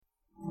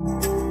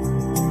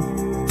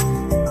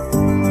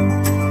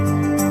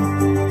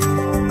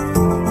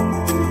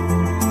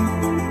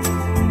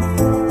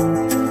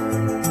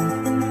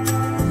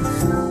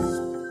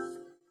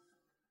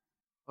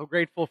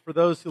grateful for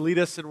those who lead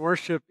us in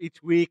worship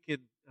each week and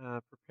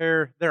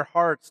prepare their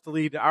hearts to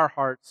lead our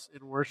hearts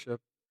in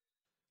worship.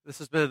 This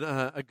has been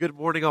a good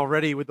morning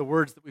already with the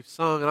words that we've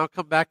sung, and I'll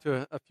come back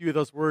to a few of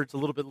those words a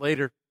little bit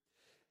later.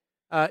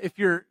 If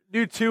you're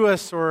new to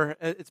us or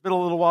it's been a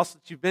little while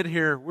since you've been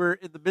here, we're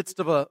in the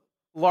midst of a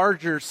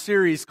larger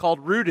series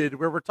called Rooted,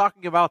 where we're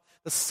talking about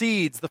the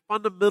seeds, the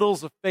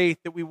fundamentals of faith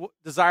that we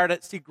desire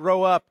to see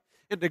grow up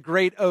into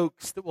great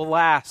oaks that will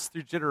last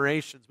through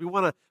generations. We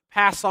want to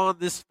pass on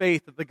this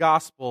faith of the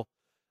gospel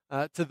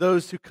to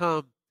those who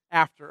come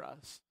after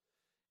us.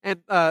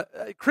 And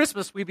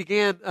Christmas, we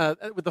began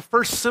with the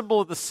first symbol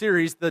of the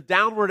series, the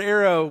downward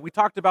arrow. We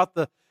talked about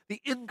the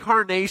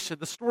incarnation,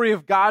 the story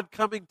of God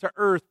coming to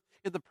earth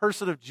in the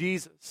person of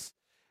Jesus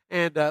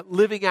and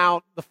living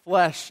out the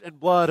flesh and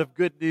blood of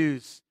good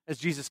news as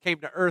Jesus came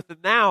to earth.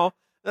 And now,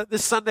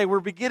 this Sunday, we're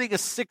beginning a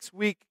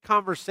 6-week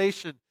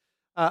conversation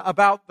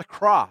about the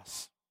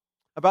cross,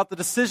 about the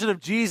decision of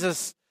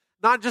Jesus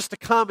not just to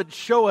come and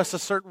show us a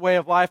certain way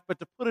of life, but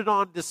to put it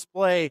on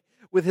display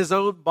with his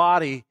own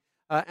body.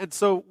 And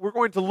so we're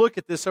going to look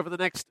at this over the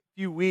next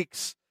few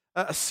weeks,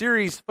 a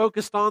series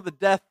focused on the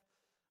death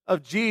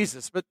of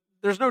Jesus. But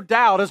there's no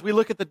doubt as we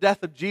look at the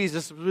death of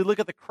Jesus, as we look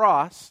at the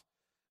cross,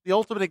 the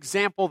ultimate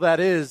example that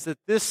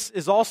this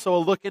is also a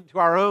look into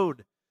our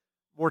own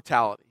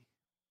mortality,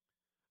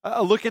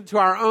 a look into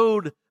our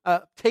own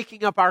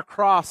taking up our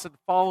cross and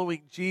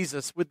following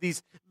Jesus with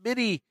these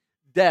many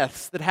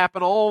deaths that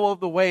happen all along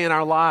the way in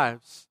our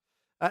lives.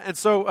 And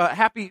so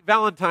happy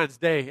Valentine's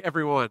Day,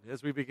 everyone,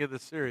 as we begin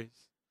this series.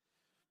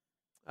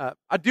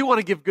 I do want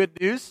to give good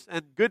news,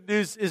 and good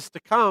news is to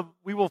come.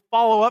 We will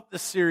follow up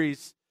this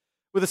series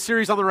with a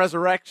series on the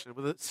resurrection,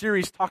 with a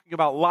series talking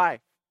about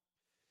life.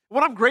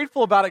 What I'm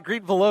grateful about at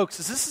Greenville Oaks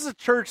is this is a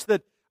church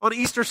that on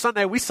Easter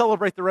Sunday, we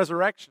celebrate the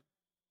resurrection.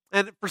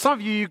 And for some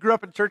of you, you grew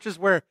up in churches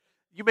where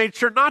you made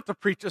sure not to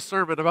preach a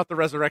sermon about the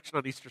resurrection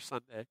on Easter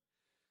Sunday.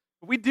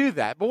 We do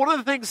that. But one of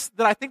the things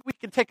that I think we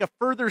can take a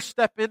further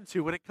step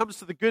into when it comes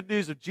to the good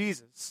news of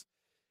Jesus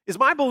is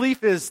my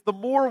belief is the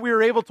more we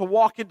are able to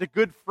walk into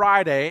Good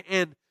Friday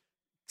and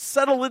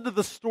settle into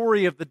the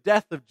story of the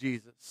death of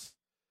Jesus,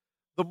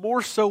 the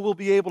more so we'll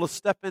be able to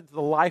step into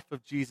the life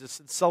of Jesus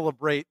and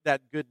celebrate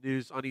that good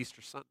news on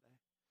Easter Sunday.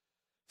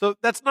 So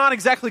that's not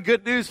exactly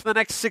good news for the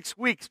next 6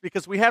 weeks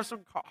because we have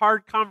some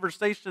hard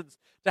conversations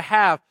to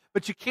have,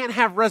 but you can't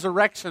have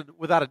resurrection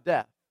without a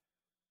death.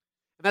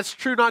 And that's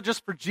true not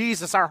just for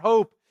Jesus. Our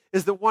hope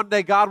is that one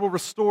day God will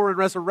restore and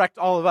resurrect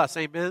all of us.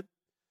 Amen?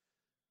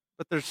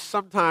 But there's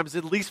sometimes,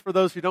 at least for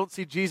those who don't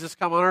see Jesus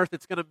come on earth,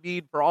 it's going to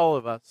mean for all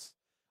of us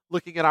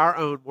looking at our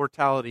own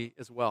mortality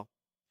as well.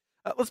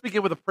 Let's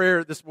begin with a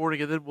prayer this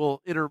morning, and then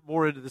we'll enter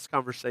more into this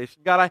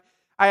conversation. God,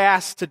 I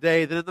ask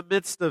today that in the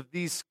midst of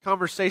these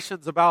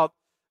conversations about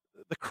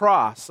the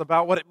cross,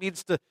 about what it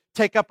means to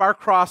take up our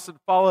cross and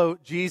follow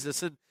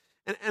Jesus, and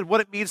what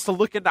it means to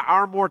look into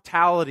our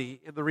mortality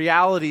and the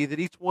reality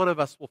that each one of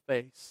us will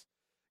face.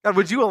 God,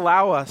 would you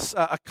allow us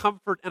a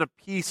comfort and a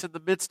peace in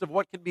the midst of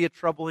what can be a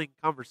troubling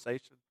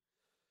conversation?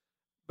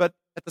 But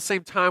at the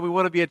same time, we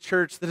want to be a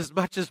church that as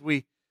much as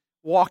we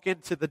walk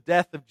into the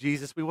death of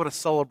Jesus, we want to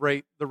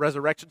celebrate the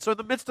resurrection. So in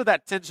the midst of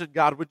that tension,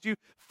 God, would you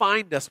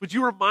find us? Would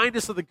you remind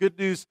us of the good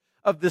news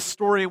of this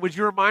story? And would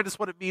you remind us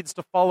what it means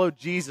to follow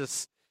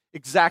Jesus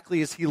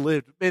exactly as he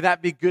lived? May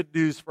that be good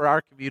news for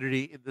our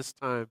community in this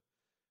time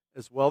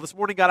as well. This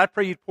morning, God, I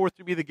pray you'd pour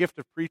through me the gift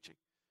of preaching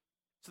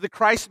so that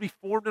Christ would be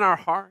formed in our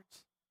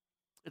hearts.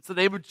 It's the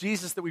name of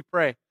Jesus that we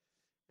pray.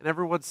 And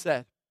everyone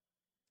said,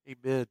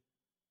 amen.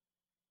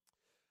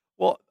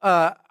 Well,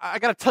 I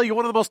got to tell you,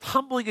 one of the most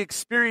humbling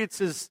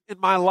experiences in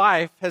my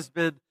life has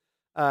been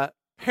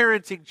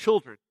parenting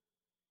children.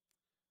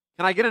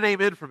 Can I get an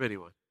amen from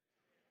anyone?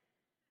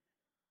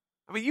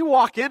 I mean, you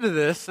walk into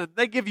this and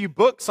they give you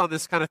books on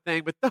this kind of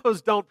thing, but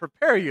those don't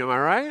prepare you, am I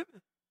right?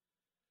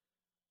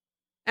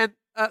 And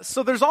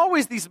so there's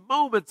always these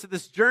moments in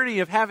this journey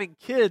of having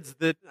kids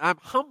that I'm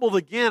humbled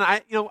again.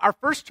 Our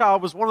first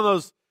child was one of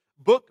those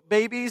book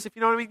babies, if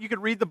you know what I mean. You can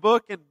read the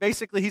book and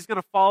basically he's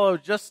going to follow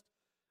just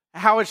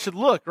how it should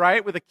look,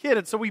 right, with a kid.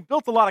 And so we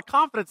built a lot of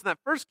confidence in that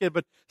first kid,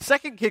 but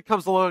second kid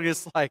comes along and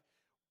it's like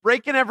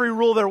breaking every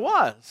rule there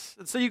was.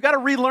 And so you got to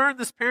relearn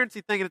this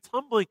parenting thing, and it's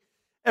humbling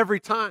every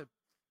time.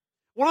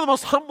 One of the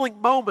most humbling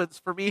moments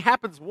for me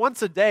happens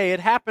once a day. It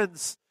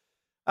happens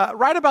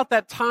right about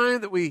that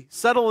time that we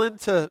settle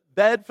into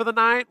bed for the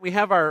night. We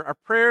have our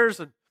prayers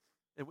and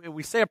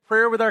we say a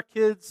prayer with our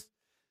kids.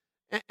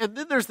 And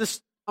then there's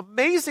this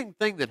amazing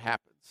thing that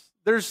happens.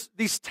 There's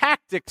these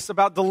tactics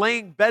about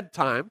delaying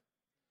bedtime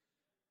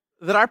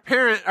that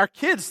our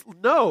kids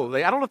know.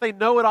 I don't know if they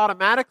know it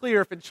automatically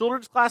or if in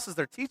children's classes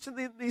they're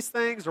teaching these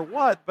things or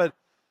what, but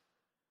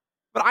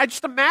I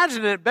just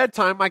imagine it at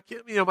bedtime.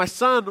 My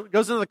son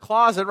goes into the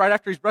closet right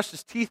after he's brushed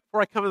his teeth before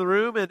I come in the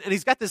room, and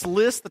he's got this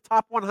list, the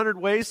top 100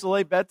 ways to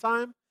delay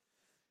bedtime.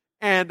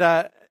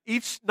 And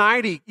each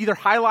night he either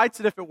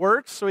highlights it if it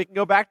works so he can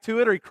go back to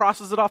it, or he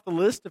crosses it off the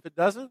list if it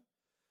doesn't.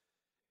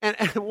 And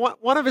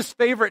one of his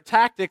favorite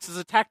tactics is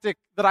a tactic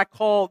that I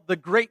call the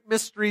great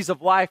mysteries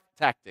of life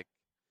tactic.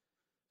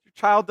 Has your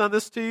child done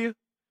this to you?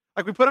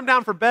 Like we put him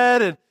down for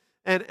bed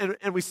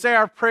and we say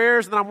our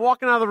prayers, and then I'm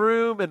walking out of the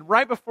room, and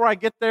right before I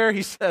get there,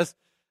 he says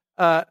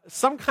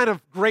some kind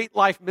of great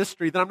life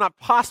mystery that I'm not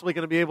possibly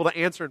going to be able to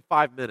answer in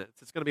 5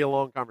 minutes. It's going to be a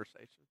long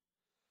conversation.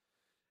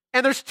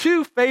 And there's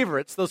two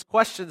favorites, those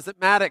questions that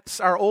Maddox,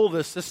 our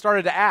oldest, has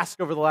started to ask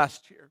over the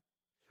last year.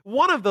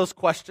 One of those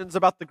questions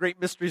about the great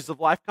mysteries of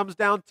life comes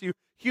down to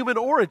human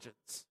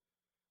origins.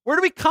 Where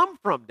do we come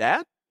from,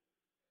 Dad?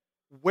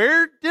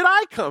 Where did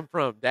I come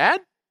from,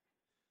 Dad?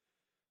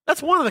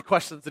 That's one of the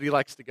questions that he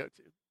likes to go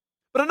to.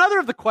 But another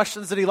of the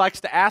questions that he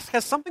likes to ask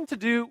has something to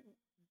do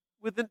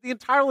with the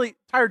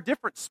entire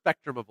different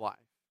spectrum of life.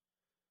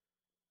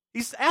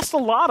 He's asked a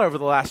lot over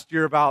the last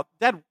year about,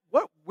 Dad,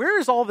 where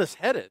is all this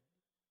headed?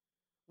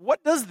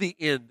 What does the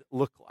end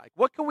look like?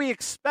 What can we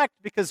expect?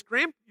 Because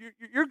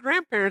your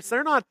grandparents,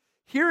 they're not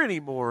here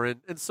anymore.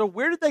 And so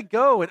where did they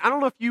go? And I don't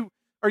know if you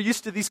are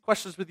used to these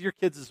questions with your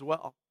kids as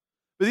well.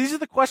 But these are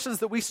the questions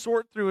that we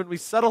sort through and we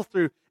settle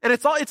through. And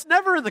it's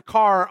never in the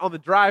car on the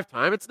drive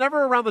time. It's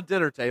never around the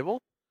dinner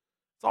table.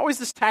 It's always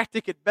this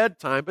tactic at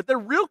bedtime. But they're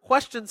real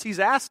questions he's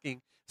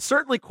asking.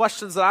 Certainly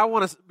questions that I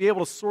want to be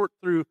able to sort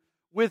through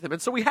with him.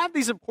 And so we have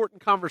these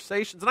important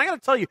conversations. And I got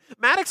to tell you,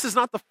 Maddox is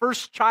not the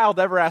first child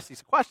to ever ask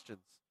these questions.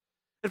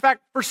 In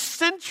fact, for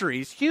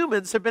centuries,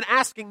 humans have been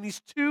asking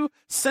these two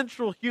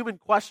central human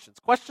questions.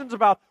 Questions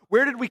about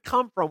where did we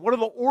come from? What are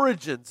the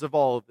origins of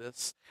all of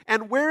this?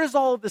 And where is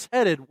all of this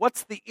headed?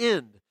 What's the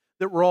end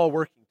that we're all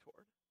working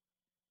toward?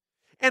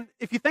 And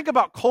if you think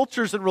about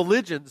cultures and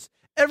religions,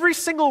 every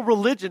single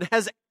religion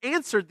has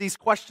answered these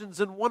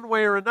questions in one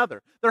way or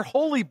another. Their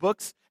holy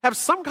books have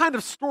some kind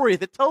of story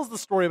that tells the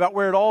story about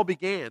where it all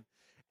began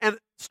and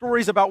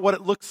stories about what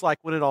it looks like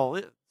when it all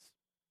ends.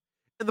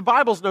 And the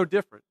Bible's no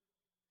different.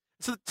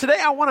 So today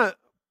I want to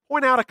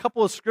point out a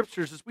couple of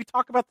scriptures as we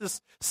talk about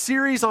this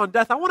series on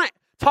death. I want to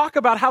talk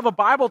about how the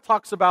Bible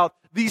talks about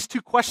these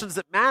two questions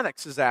that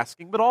Maddox is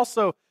asking, but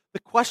also the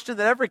question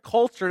that every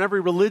culture and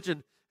every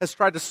religion has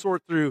tried to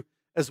sort through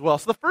as well.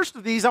 So the first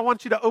of these, I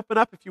want you to open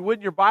up, if you would,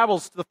 in your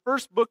Bibles to the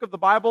first book of the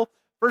Bible,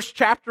 first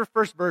chapter,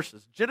 first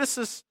verses,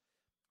 Genesis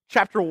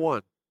chapter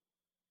 1.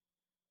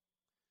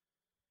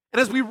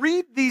 And as we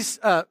read these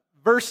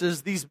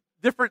verses, these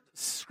different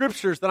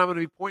scriptures that I'm going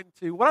to be pointing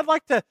to, what I'd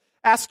like to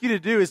ask you to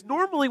do is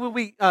normally when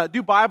we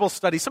do Bible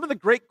study, some of the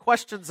great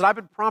questions that I've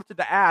been prompted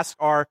to ask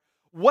are,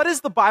 what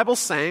is the Bible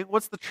saying?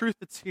 What's the truth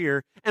that's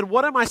here? And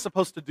what am I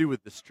supposed to do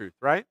with this truth,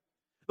 right?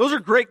 Those are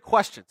great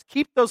questions.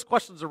 Keep those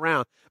questions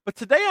around. But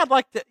today I'd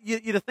like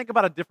you to think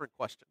about a different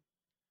question.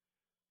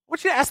 I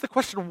want you to ask the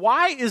question,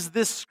 why is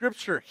this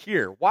scripture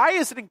here? Why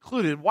is it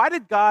included? Why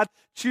did God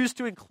choose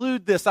to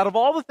include this? Out of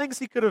all the things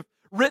he could have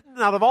written,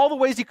 out of all the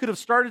ways he could have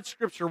started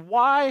scripture,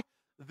 why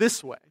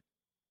this way?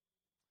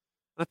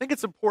 And I think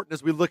it's important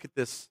as we look at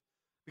this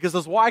because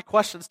those why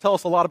questions tell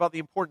us a lot about the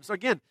importance. So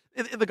again,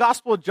 in the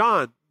Gospel of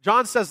John,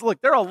 John says,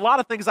 look, there are a lot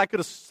of things I could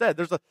have said.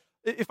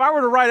 If I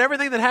were to write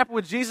everything that happened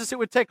with Jesus, it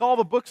would take all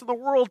the books in the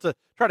world to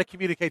try to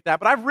communicate that.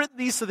 But I've written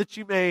these so that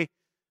you may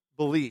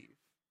believe.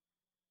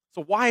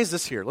 So why is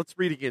this here? Let's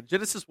read again.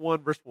 Genesis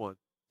 1, verse 1.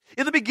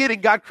 In the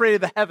beginning, God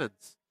created the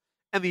heavens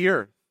and the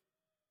earth.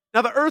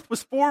 Now the earth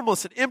was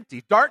formless and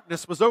empty.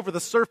 Darkness was over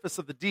the surface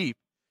of the deep.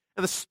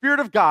 And the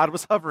Spirit of God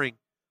was hovering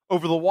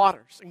over the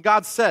waters. And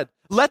God said,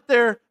 let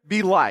there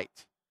be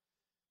light.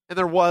 And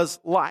there was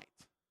light.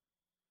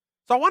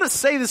 So I want to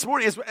say this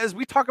morning, as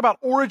we talk about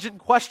origin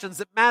questions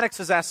that Maddox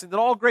is asking, that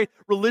all great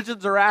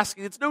religions are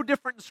asking, it's no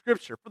different in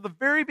Scripture. From the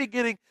very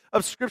beginning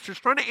of Scripture,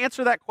 it's trying to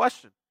answer that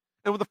question.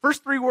 And with the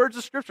first three words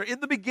of Scripture, in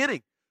the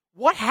beginning,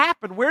 what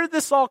happened? Where did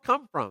this all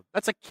come from?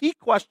 That's a key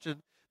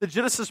question that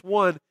Genesis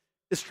 1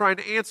 is trying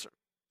to answer.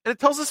 And it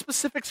tells a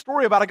specific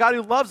story about a God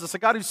who loves us, a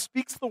God who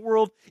speaks the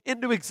world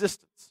into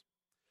existence.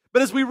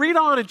 But as we read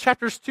on in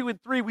chapters 2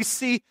 and 3, we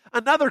see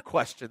another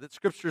question that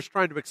Scripture is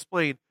trying to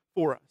explain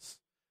for us.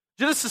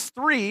 Genesis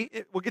 3,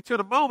 we'll get to in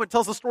a moment,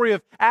 tells the story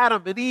of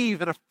Adam and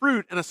Eve and a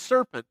fruit and a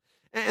serpent.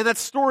 And that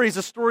story is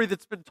a story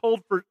that's been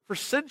told for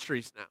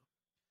centuries now.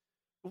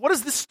 But what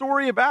is this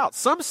story about?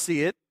 Some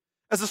see it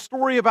as a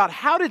story about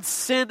how did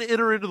sin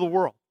enter into the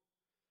world.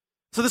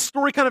 So this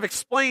story kind of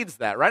explains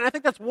that, right? And I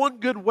think that's one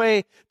good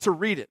way to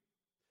read it.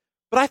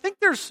 But I think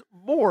there's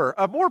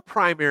a more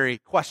primary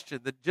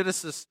question that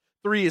Genesis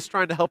 3 is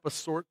trying to help us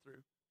sort through. Do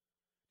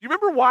you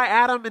remember why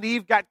Adam and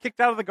Eve got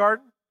kicked out of the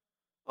garden?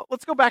 Well,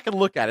 let's go back and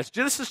look at it. It's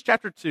Genesis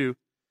chapter 2,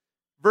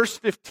 verse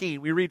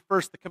 15. We read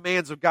first the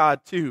commands of God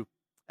to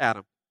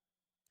Adam.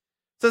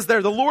 It says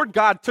there, the Lord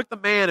God took the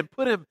man and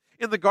put him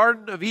in the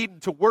Garden of Eden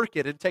to work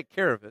it and take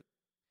care of it.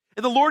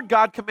 And the Lord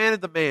God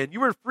commanded the man,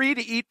 you are free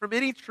to eat from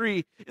any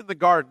tree in the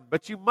garden,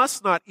 but you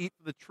must not eat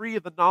from the tree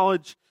of the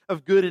knowledge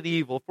of good and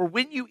evil, for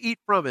when you eat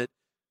from it,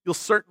 you'll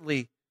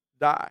certainly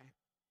die.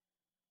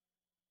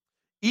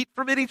 Eat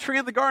from any tree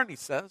in the garden, he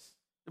says.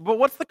 But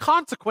what's the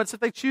consequence if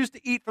they choose to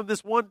eat from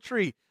this one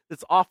tree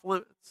that's off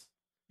limits?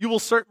 You will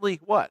certainly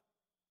what?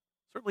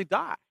 Certainly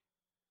die.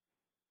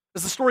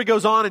 As the story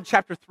goes on in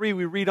chapter 3,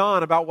 we read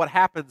on about what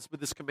happens with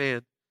this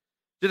command.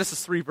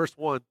 Genesis 3, verse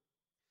 1.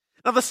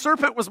 Now the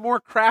serpent was more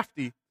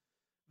crafty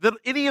than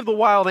any of the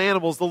wild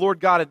animals the Lord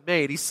God had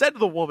made. He said to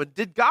the woman,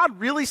 "Did God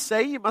really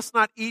say you must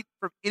not eat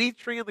from any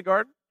tree in the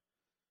garden?"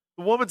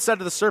 The woman said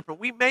to the serpent,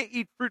 "We may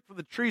eat fruit from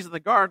the trees in the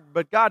garden,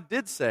 but God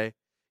did say,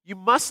 you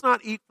must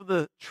not eat from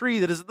the tree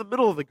that is in the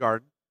middle of the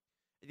garden,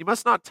 and you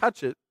must not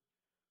touch it,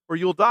 or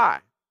you'll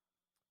die."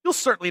 "You'll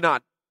certainly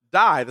not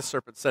die," the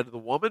serpent said to the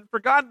woman, "for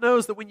God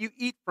knows that when you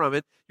eat from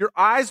it, your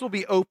eyes will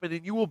be opened,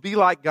 and you will be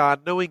like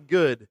God, knowing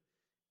good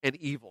and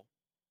evil."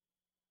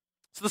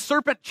 So the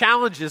serpent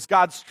challenges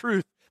God's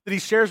truth that he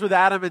shares with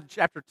Adam in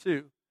chapter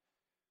 2.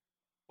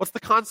 What's the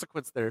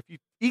consequence there? If you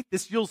eat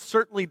this, you'll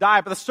certainly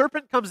die. But the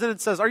serpent comes in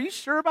and says, "Are you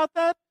sure about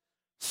that?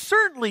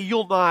 Certainly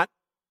you'll not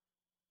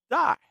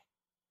die."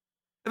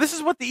 And this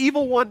is what the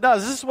evil one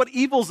does. This is what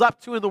evil's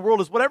up to in the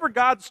world, is whatever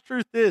God's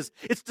truth is,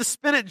 it's to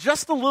spin it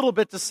just a little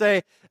bit to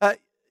say,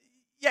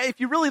 yeah, if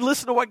you really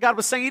listen to what God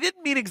was saying, he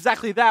didn't mean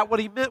exactly that. What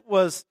he meant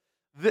was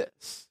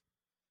this.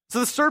 So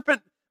the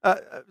serpent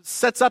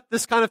sets up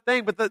this kind of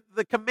thing, but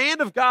the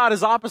command of God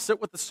is opposite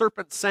what the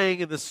serpent's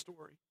saying in this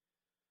story.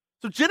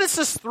 So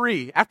Genesis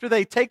 3, after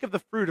they take of the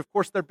fruit, of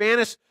course, they're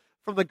banished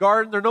from the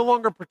garden. They're no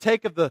longer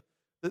partake of the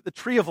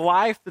tree of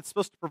life that's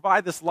supposed to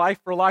provide this life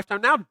for a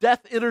lifetime. Now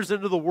death enters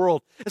into the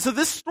world. And so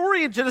this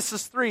story in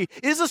Genesis 3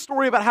 is a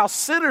story about how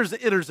sinners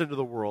enters into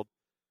the world.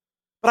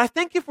 But I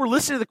think if we're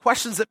listening to the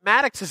questions that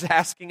Maddox is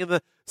asking and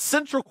the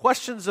central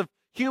questions of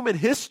human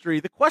history,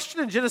 the question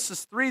in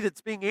Genesis 3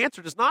 that's being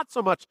answered is not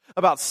so much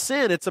about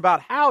sin, it's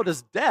about how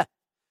does death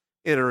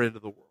enter into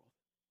the world.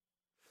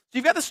 So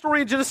you've got the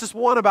story in Genesis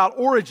 1 about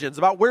origins,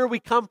 about where we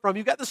come from.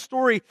 You've got the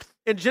story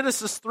in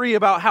Genesis 3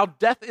 about how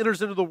death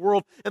enters into the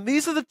world. And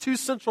these are the two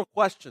central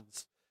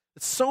questions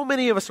that so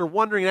many of us are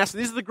wondering and asking.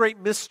 These are the great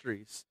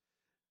mysteries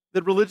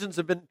that religions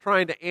have been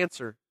trying to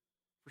answer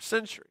for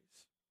centuries.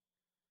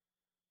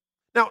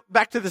 Now,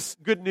 back to this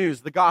good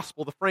news, the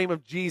gospel, the frame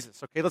of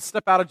Jesus. Okay, let's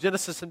step out of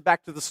Genesis and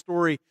back to the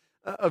story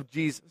of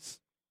Jesus.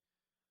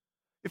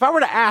 If I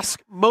were to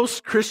ask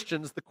most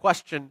Christians the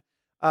question,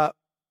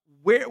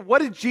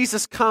 what did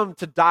Jesus come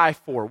to die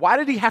for? Why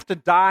did he have to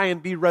die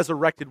and be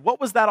resurrected?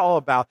 What was that all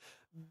about?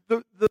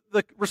 The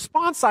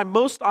response I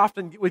most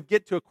often would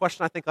get to a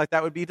question I think like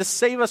that would be to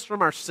save us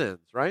from our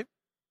sins, right?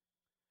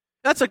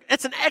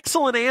 It's an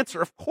excellent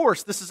answer. Of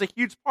course, this is a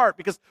huge part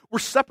because we're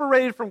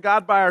separated from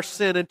God by our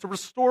sin, and to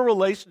restore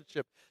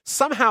relationship,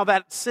 somehow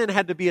that sin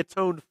had to be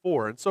atoned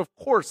for. And so, of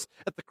course,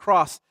 at the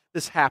cross,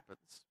 this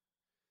happens.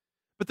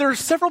 But there are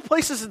several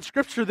places in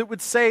Scripture that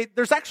would say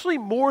there's actually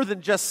more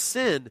than just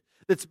sin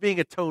that's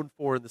being atoned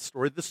for in the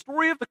story. The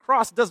story of the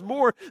cross does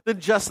more than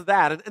just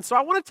that. And so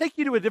I want to take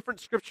you to a different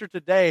Scripture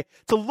today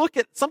to look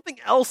at something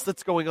else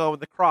that's going on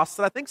with the cross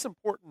that I think is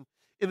important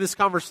in this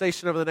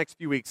conversation over the next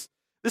few weeks.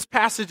 This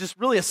passage is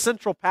really a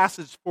central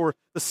passage for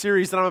the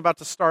series that I'm about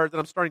to start, that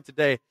I'm starting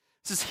today.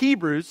 This is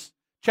Hebrews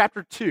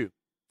chapter 2. If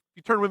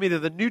you turn with me to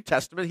the New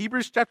Testament,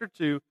 Hebrews chapter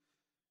 2,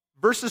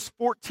 verses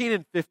 14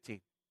 and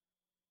 15.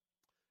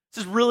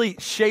 This has really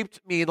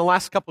shaped me in the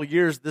last couple of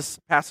years, this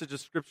passage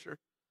of Scripture.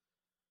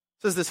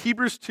 It says this,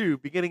 Hebrews 2,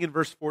 beginning in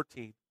verse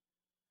 14.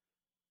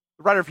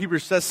 The writer of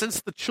Hebrews says,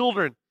 "Since the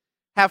children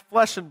have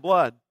flesh and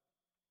blood,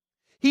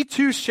 he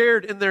too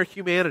shared in their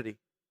humanity,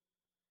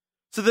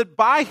 so that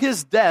by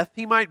his death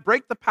he might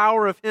break the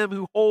power of him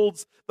who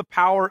holds the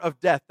power of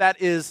death,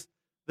 that is,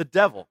 the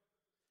devil,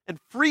 and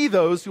free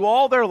those who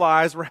all their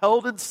lives were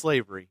held in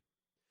slavery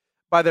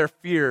by their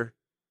fear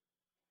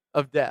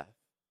of death."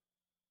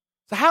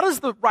 So how does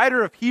the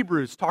writer of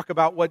Hebrews talk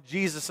about what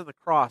Jesus and the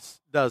cross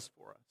does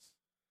for us?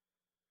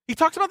 He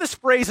talks about this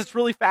phrase that's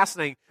really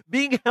fascinating,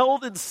 being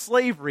held in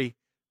slavery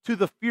to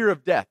the fear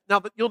of death.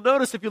 Now, you'll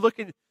notice if you look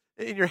in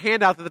your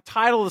handout that the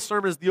title of the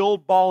sermon is The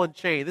Old Ball and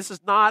Chain. This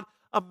is not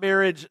a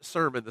marriage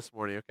sermon this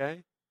morning,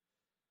 okay?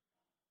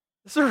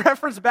 This is a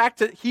reference back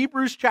to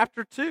Hebrews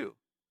chapter 2.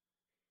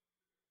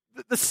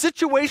 The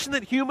situation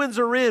that humans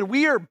are in,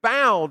 we are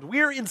bound,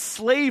 we are in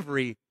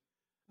slavery,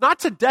 not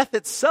to death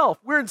itself.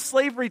 We're in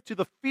slavery to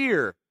the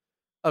fear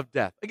of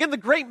death. Again, the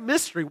great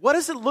mystery, what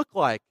does it look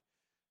like?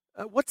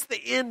 What's the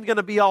end going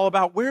to be all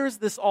about? Where is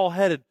this all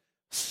headed?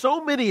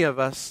 So many of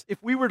us,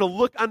 if we were to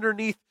look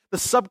underneath the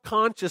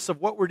subconscious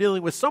of what we're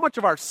dealing with, so much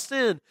of our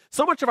sin,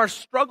 so much of our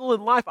struggle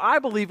in life, I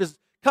believe,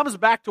 comes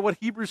back to what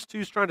Hebrews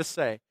 2 is trying to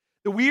say,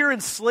 that we are in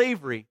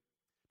slavery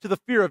to the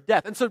fear of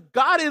death. And so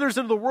God enters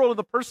into the world in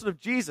the person of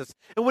Jesus.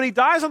 And when he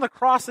dies on the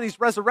cross and he's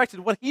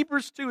resurrected, what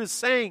Hebrews 2 is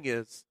saying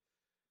is,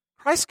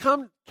 Christ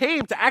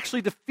came to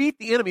actually defeat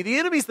the enemy. The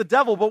enemy is the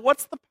devil, but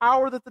what's the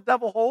power that the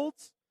devil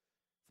holds?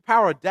 The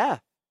power of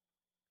death.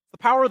 The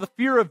power of the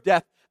fear of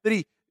death that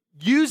he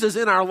uses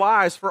in our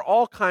lives for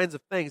all kinds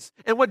of things.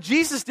 And what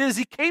Jesus did is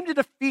he came to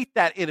defeat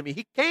that enemy.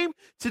 He came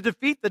to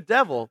defeat the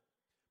devil.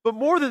 But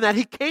more than that,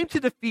 he came to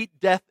defeat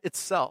death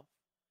itself.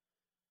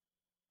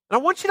 And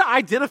I want you to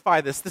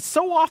identify this, that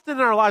so often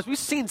in our lives, we've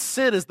seen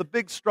sin as the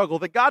big struggle,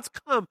 that God's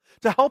come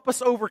to help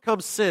us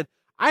overcome sin.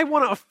 I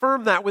want to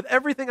affirm that with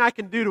everything I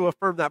can do to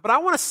affirm that. But I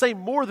want to say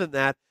more than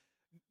that.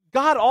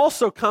 God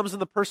also comes in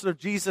the person of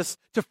Jesus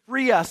to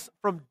free us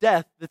from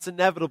death that's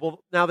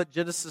inevitable now that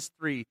Genesis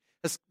 3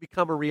 has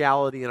become a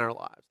reality in our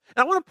lives.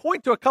 And I want to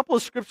point to a couple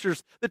of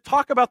scriptures that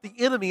talk about the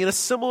enemy in a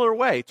similar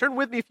way. Turn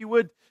with me, if you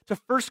would, to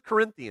 1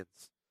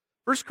 Corinthians.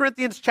 1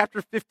 Corinthians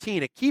chapter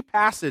 15, a key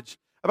passage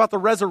about the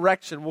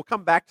resurrection. We'll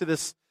come back to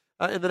this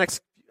in the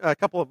next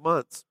couple of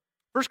months.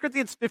 1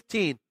 Corinthians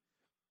 15,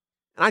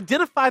 and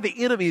identify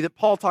the enemy that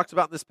Paul talks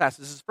about in this passage.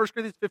 This is 1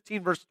 Corinthians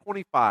 15, verse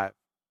 25.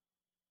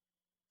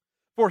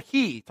 For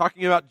he,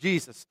 talking about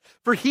Jesus,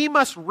 for he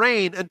must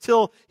reign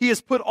until he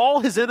has put all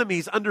his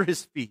enemies under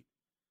his feet.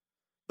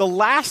 The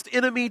last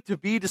enemy to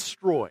be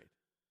destroyed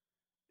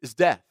is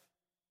death.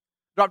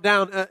 Drop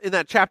down in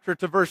that chapter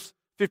to verse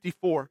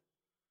 54.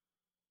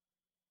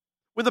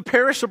 When the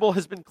perishable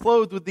has been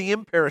clothed with the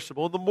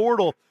imperishable, and the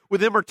mortal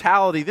with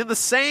immortality, then the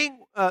saying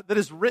that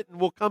is written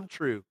will come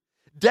true.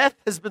 Death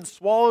has been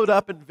swallowed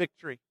up in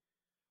victory.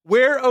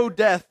 Where, O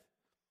death,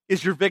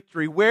 is your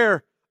victory?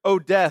 Where, O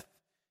death,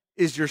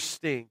 is your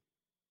sting?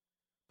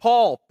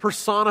 Paul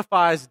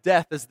personifies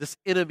death as this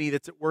enemy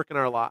that's at work in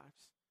our lives.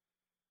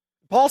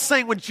 Paul's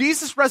saying when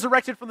Jesus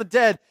resurrected from the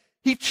dead,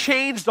 he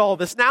changed all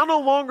this. Now no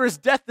longer is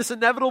death this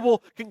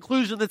inevitable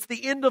conclusion that's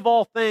the end of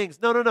all things.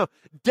 No.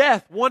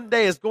 Death one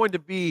day is going to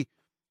be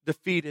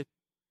defeated.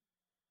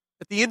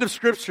 At the end of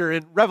Scripture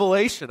in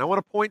Revelation, I want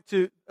to point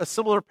to a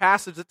similar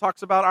passage that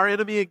talks about our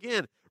enemy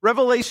again.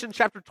 Revelation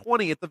chapter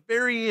 20 at the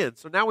very end.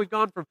 So now we've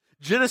gone from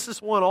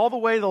Genesis 1 all the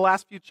way to the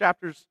last few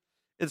chapters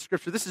in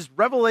Scripture. This is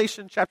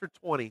Revelation chapter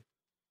 20,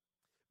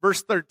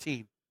 verse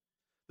 13.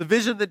 The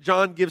vision that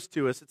John gives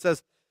to us. It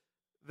says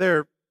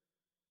there,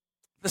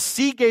 the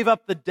sea gave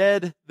up the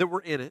dead that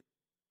were in it,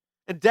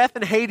 and death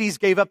and Hades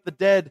gave up the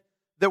dead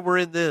that were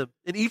in them,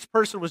 and each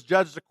person was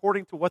judged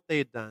according to what they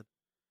had done.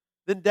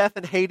 Then death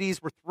and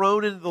Hades were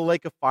thrown into the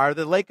lake of fire.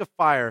 The lake of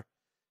fire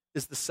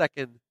is the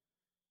second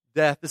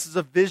death. This is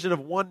a vision of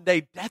one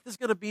day death is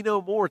going to be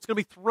no more. It's going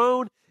to be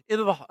thrown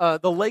into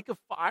the lake of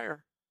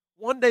fire.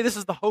 One day, this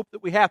is the hope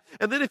that we have.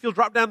 And then if you'll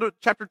drop down to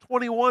chapter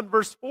 21,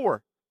 verse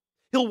 4,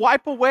 he'll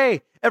wipe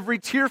away every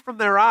tear from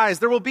their eyes.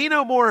 There will be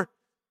no more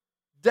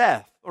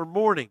death or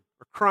mourning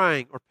or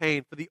crying or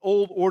pain, for the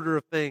old order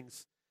of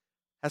things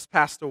has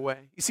passed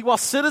away. You see, while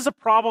sin is a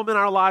problem in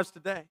our lives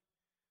today,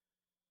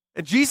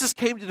 and Jesus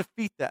came to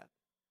defeat that,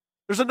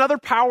 there's another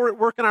power at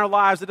work in our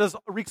lives that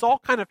wreaks all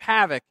kind of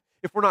havoc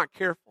if we're not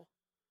careful.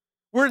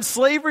 We're in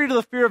slavery to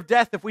the fear of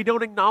death if we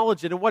don't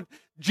acknowledge it. And what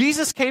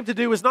Jesus came to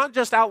do is not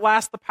just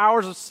outlast the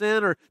powers of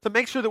sin or to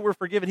make sure that we're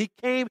forgiven. He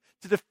came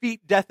to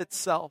defeat death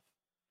itself.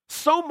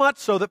 So much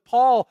so that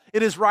Paul,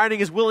 in his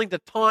writing, is willing to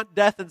taunt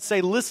death and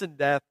say, listen,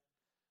 death,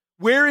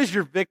 where is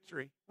your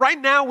victory? Right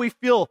now we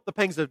feel the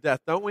pangs of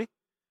death, don't we?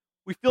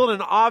 We feel it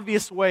in an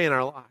obvious way in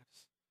our lives.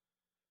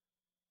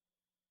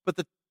 But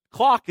the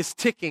clock is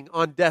ticking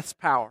on death's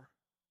power.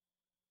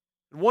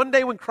 And one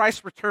day when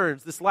Christ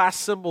returns, this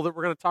last symbol that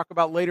we're going to talk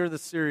about later in the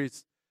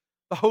series,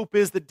 the hope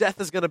is that death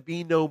is going to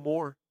be no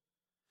more.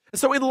 And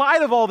so in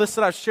light of all this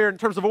that I've shared in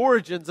terms of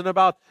origins and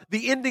about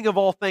the ending of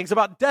all things,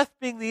 about death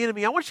being the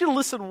enemy, I want you to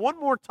listen one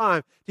more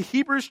time to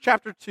Hebrews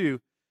chapter 2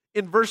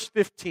 in verse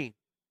 15.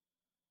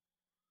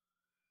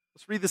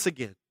 Let's read this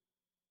again.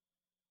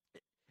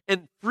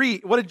 And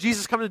what did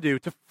Jesus come to do?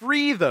 To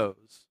free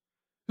those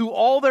who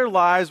all their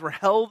lives were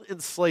held in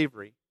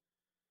slavery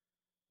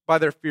by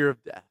their fear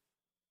of death.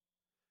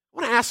 I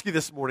want to ask you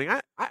this morning,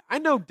 I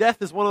know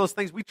death is one of those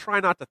things we try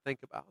not to think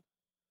about.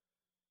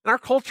 In our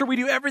culture, we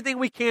do everything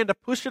we can to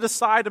push it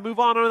aside, to move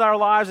on with our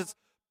lives. It's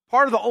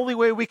part of the only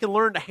way we can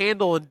learn to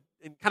handle and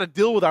kind of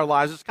deal with our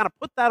lives, is kind of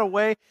put that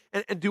away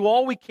and do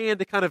all we can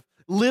to kind of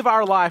live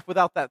our life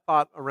without that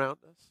thought around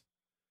us.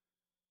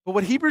 But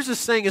what Hebrews is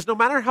saying is no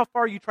matter how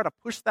far you try to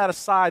push that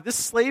aside, this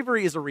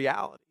slavery is a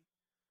reality.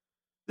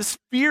 This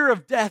fear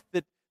of death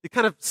that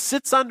kind of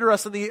sits under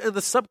us in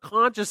the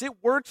subconscious,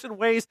 it works in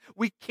ways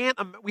we can't.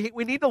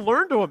 We need to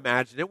learn to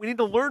imagine it. We need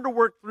to learn to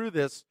work through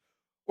this,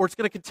 or it's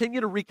going to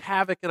continue to wreak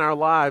havoc in our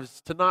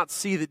lives to not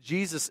see that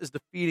Jesus is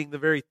defeating the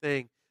very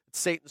thing that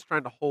Satan's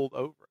trying to hold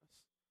over us.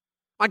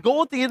 My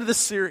goal at the end of this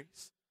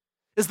series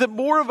is that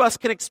more of us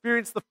can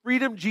experience the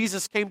freedom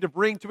Jesus came to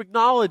bring, to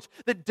acknowledge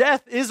that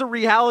death is a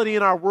reality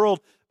in our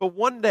world, but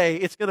one day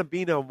it's going to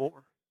be no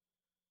more.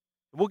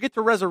 And we'll get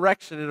to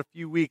resurrection in a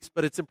few weeks,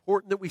 but it's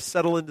important that we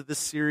settle into this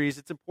series.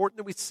 It's important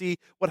that we see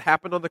what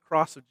happened on the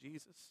cross of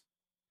Jesus.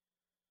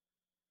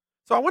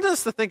 So I want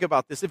us to think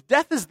about this. If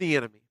death is the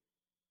enemy,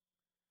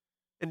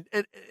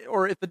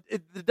 or if the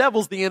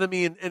devil's the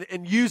enemy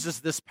and uses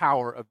this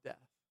power of death,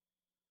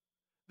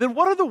 then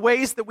what are the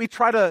ways that we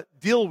try to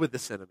deal with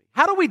this enemy?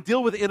 How do we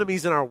deal with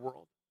enemies in our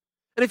world?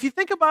 And if you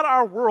think about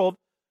our world,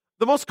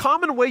 the most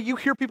common way you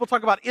hear people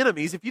talk about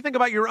enemies, if you think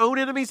about your own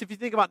enemies, if you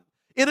think about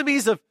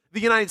enemies of the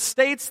United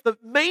States, the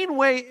main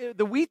way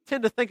that we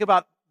tend to think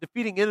about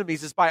defeating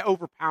enemies is by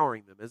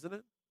overpowering them, isn't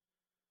it?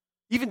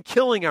 Even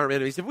killing our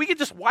enemies. If we could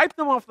just wipe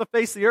them off the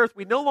face of the earth,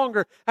 we no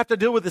longer have to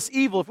deal with this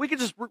evil. If we could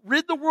just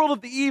rid the world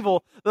of the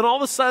evil, then all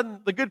of a sudden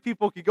the good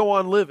people could go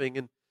on living.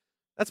 And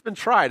that's been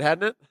tried,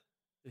 hadn't it?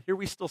 And here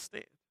we still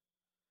stand.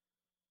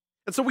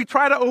 And so we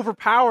try to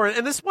overpower,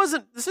 and this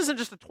isn't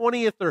just a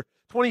 20th or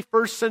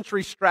 21st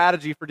century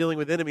strategy for dealing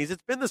with enemies.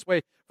 It's been this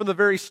way from the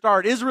very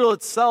start. Israel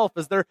itself,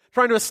 as they're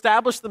trying to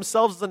establish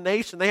themselves as a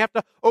nation, they have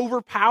to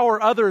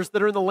overpower others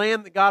that are in the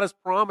land that God has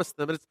promised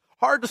them. And it's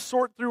hard to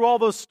sort through all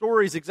those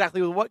stories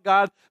exactly with what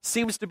God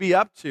seems to be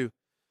up to.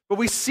 But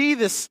we see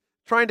this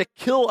trying to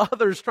kill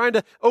others, trying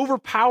to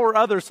overpower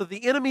others so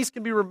the enemies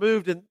can be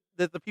removed and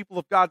that the people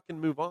of God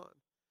can move on.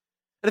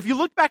 And if you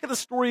look back at the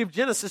story of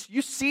Genesis,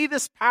 you see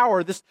this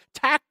power, this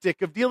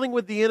tactic of dealing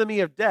with the enemy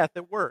of death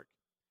at work.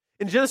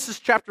 In Genesis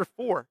chapter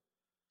 4,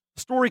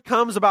 the story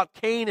comes about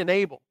Cain and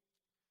Abel.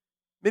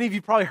 Many of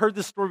you probably heard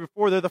this story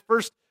before. They're the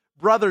first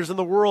brothers in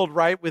the world,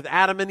 right, with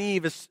Adam and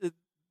Eve as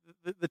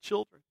the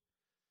children.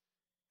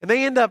 And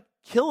they end up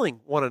killing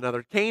one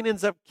another. Cain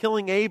ends up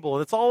killing Abel,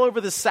 and it's all over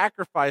this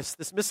sacrifice,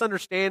 this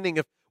misunderstanding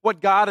of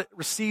what God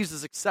receives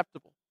as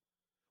acceptable.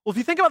 Well, if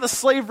you think about the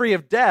slavery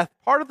of death,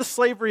 part of the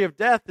slavery of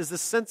death is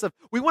this sense of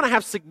we want to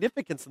have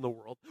significance in the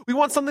world. We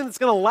want something that's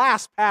going to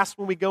last past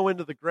when we go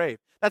into the grave.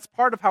 That's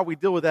part of how we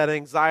deal with that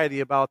anxiety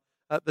about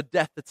the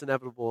death that's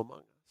inevitable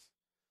among us.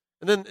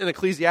 And then in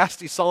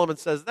Ecclesiastes, Solomon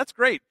says, that's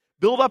great.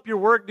 Build up your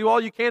work, do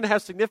all you can to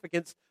have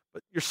significance,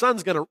 but your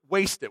son's going to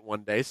waste it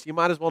one day, so you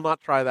might as well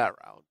not try that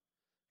route.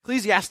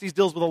 Ecclesiastes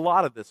deals with a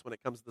lot of this when it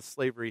comes to the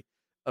slavery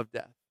of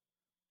death.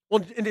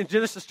 Well, in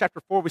Genesis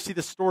chapter 4, we see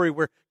this story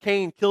where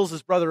Cain kills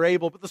his brother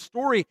Abel, but the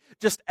story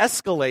just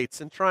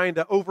escalates in trying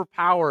to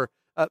overpower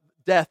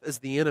death as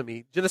the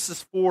enemy.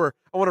 Genesis 4,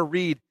 I want to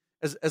read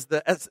as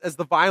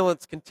the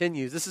violence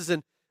continues. This is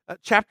in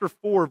chapter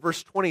 4,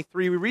 verse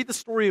 23. We read the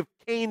story of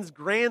Cain's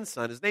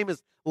grandson. His name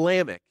is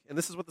Lamech, and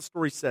this is what the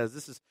story says.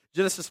 This is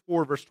Genesis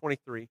 4, verse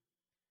 23.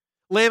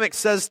 Lamech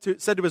said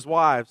to his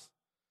wives,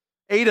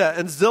 Ada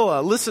and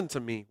Zillah, listen to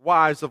me,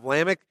 wives of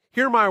Lamech,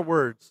 hear my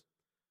words.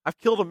 I've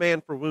killed a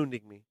man for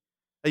wounding me,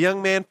 a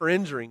young man for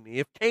injuring me.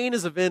 If Cain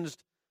is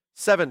avenged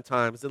 7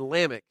 times, then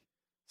Lamech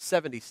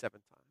 77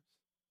 times.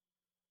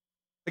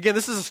 Again,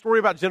 this is a story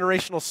about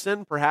generational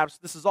sin, perhaps.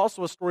 This is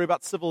also a story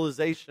about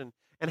civilization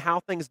and how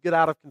things get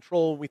out of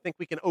control when we think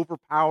we can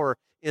overpower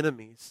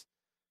enemies.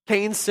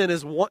 Cain's sin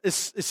is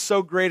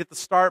so great at the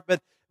start, but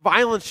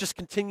violence just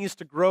continues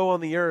to grow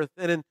on the earth.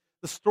 And in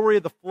the story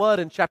of the flood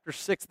in chapter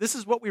 6, this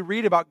is what we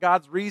read about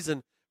God's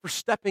reason for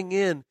stepping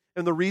in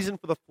and the reason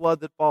for the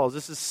flood that follows.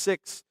 This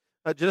is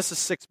Genesis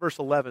 6, verse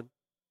 11.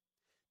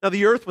 Now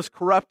the earth was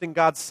corrupt in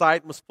God's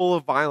sight and was full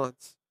of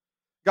violence.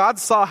 God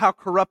saw how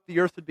corrupt the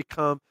earth had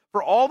become,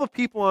 for all the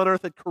people on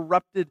earth had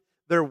corrupted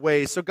their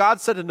ways. So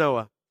God said to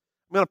Noah,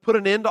 I'm going to put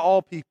an end to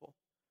all people,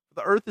 for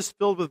the earth is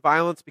filled with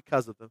violence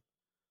because of them.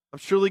 I'm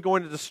surely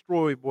going to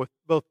destroy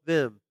both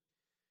them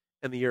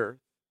and the earth.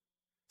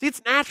 See,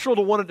 it's natural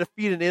to want to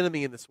defeat an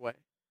enemy in this way.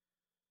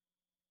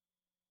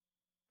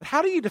 But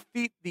how do you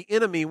defeat the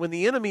enemy when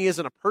the enemy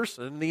isn't a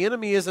person? The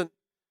enemy isn't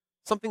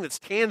something that's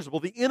tangible.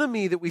 The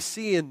enemy that we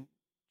see in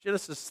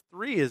Genesis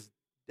 3 is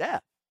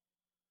death.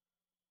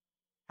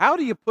 How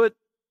do you put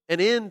an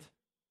end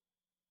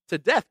to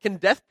death? Can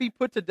death be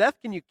put to death?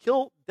 Can you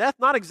kill death?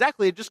 Not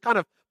exactly. It just kind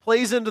of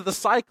plays into the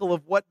cycle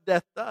of what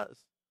death does.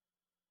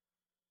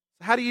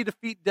 So how do you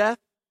defeat death?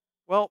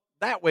 Well,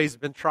 that way's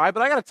been tried,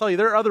 but I got to tell you,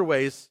 there are other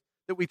ways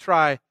that we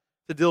try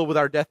to deal with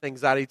our death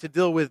anxiety, to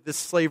deal with this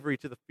slavery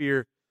to the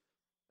fear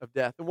of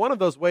death. And one of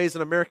those ways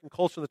in American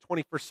culture in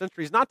the 21st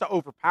century is not to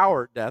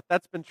overpower death.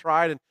 That's been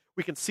tried, and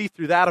we can see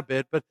through that a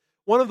bit. But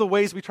one of the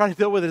ways we try to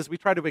deal with it is we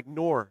try to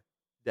ignore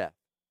death.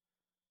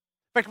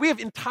 In fact, we have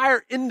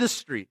entire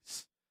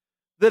industries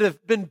that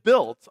have been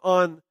built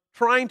on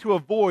trying to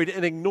avoid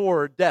and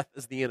ignore death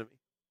as the enemy.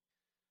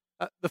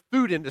 The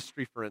food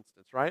industry, for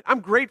instance, right?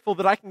 I'm grateful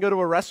that I can go to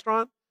a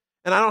restaurant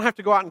and I don't have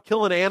to go out and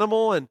kill an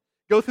animal and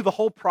go through the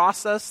whole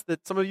process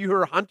that some of you who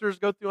are hunters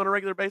go through on a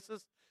regular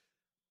basis.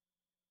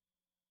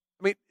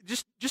 I mean,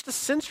 just a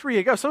century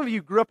ago, some of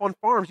you grew up on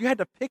farms. You had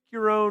to pick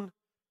your own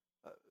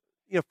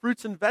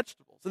fruits and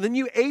vegetables, and then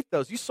you ate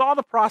those. You saw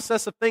the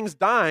process of things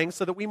dying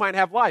so that we might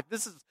have life.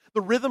 This is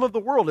the rhythm of the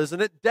world,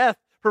 isn't it? Death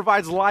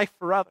provides life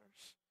for others.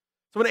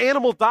 So an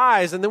animal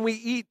dies, and then we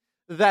eat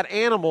that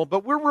animal,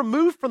 but we're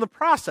removed from the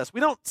process. We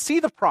don't see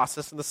the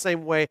process in the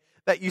same way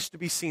that used to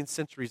be seen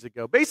centuries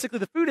ago. Basically,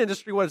 the food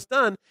industry, what it's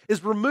done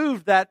is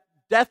removed that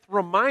death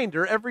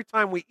reminder every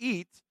time we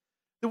eat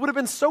that would have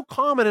been so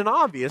common and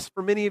obvious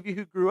for many of you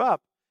who grew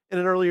up in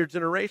an earlier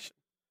generation.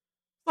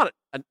 It's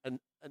not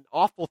an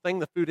awful thing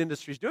the food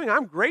industry is doing.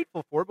 I'm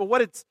grateful for it, but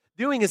what it's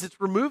doing is it's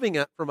removing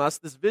it from us,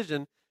 this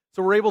vision,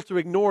 so we're able to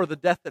ignore the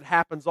death that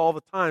happens all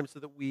the time so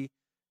that we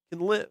can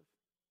live.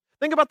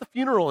 Think about the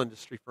funeral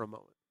industry for a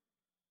moment.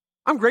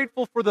 I'm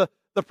grateful for the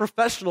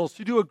professionals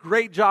who do a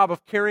great job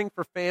of caring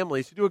for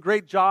families, who do a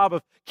great job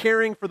of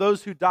caring for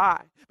those who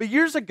die. But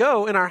years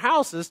ago in our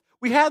houses,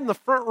 we had in the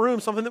front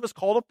room something that was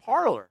called a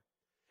parlor.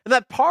 And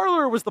that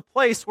parlor was the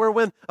place where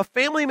when a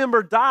family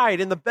member died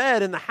in the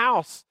bed in the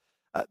house,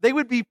 they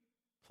would be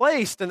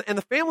placed and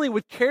the family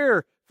would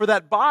care for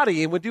that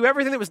body and would do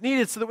everything that was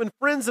needed so that when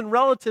friends and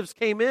relatives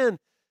came in,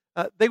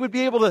 they would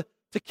be able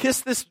to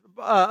kiss this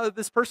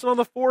person on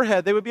the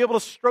forehead. They would be able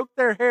to stroke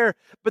their hair.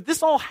 But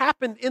this all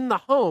happened in the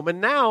home.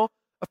 And now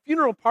a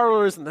funeral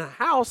parlor is in the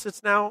house.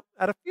 It's now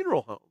at a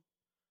funeral home.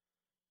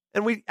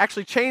 And we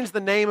actually changed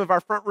the name of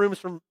our front rooms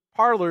from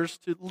parlors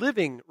to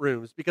living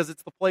rooms because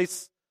it's the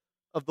place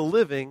of the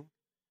living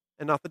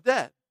and not the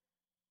dead.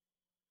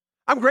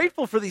 I'm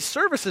grateful for these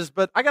services,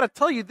 but I got to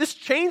tell you, this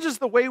changes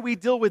the way we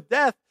deal with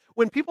death.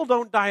 When people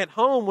don't die at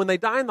home, when they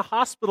die in the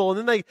hospital, and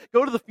then they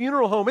go to the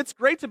funeral home, it's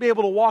great to be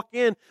able to walk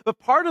in. But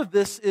part of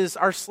this is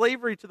our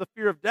slavery to the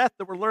fear of death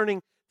that we're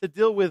learning to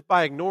deal with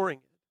by ignoring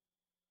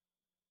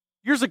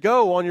it. Years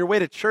ago, on your way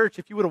to church,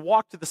 if you would have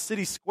walked to the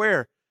city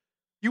square,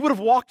 you would have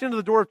walked into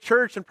the door of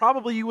church, and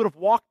probably you would have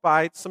walked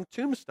by some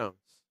tombstones.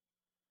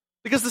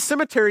 Because the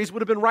cemeteries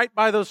would have been right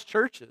by those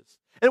churches.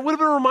 And it would have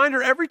been a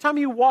reminder every time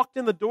you walked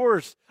in the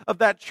doors of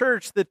that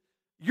church that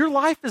your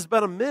life has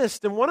been a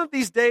mist, and one of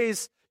these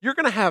days, you're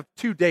going to have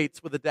 2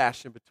 dates with a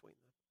dash in between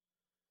them.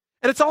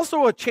 And it's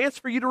also a chance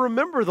for you to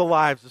remember the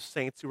lives of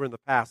saints who were in the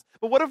past.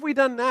 But what have we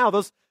done now?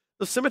 Those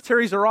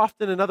cemeteries are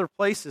often in other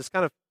places,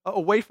 kind of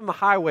away from the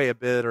highway a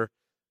bit.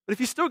 But if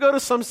you still go to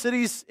some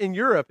cities in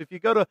Europe, if you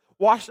go to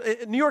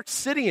New York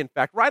City, in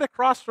fact, right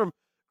across from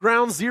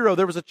Ground Zero,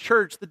 there was a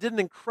church that did an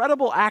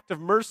incredible act of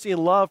mercy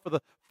and love for the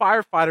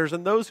firefighters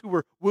and those who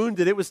were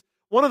wounded. It was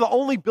one of the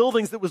only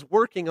buildings that was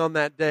working on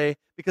that day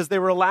because they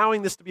were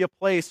allowing this to be a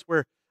place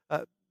where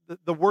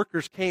the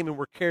workers came and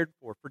were cared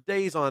for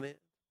days on end.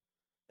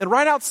 And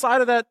right outside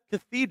of that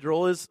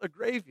cathedral is a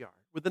graveyard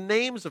with the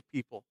names of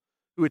people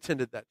who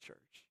attended that church.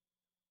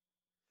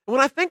 And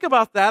when I think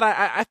about that,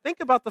 I think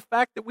about the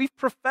fact that we've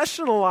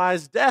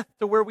professionalized death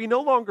to where we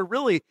no longer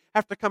really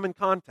have to come in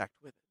contact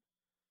with it.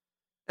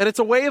 And it's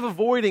a way of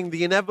avoiding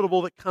the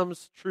inevitable that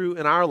comes true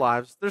in our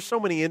lives. There's so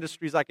many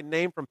industries I can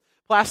name, from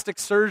plastic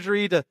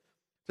surgery to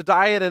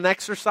diet and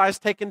exercise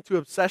taken to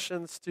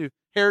obsessions to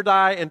hair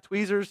dye and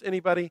tweezers.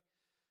 Anybody?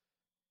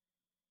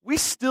 We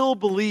still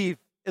believe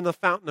in the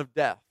fountain of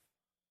death.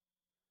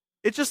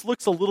 It just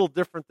looks a little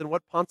different than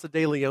what Ponce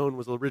de Leon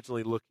was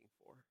originally looking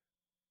for.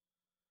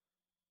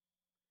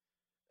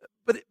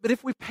 But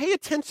if we pay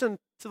attention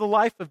to the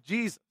life of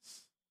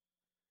Jesus,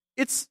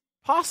 it's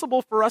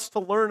possible for us to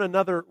learn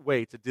another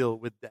way to deal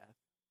with death.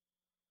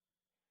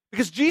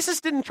 Because Jesus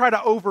didn't try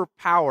to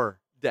overpower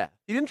death.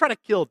 He didn't try to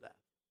kill death.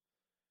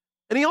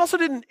 And he also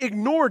didn't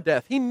ignore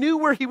death. He knew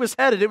where he was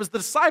headed. It was the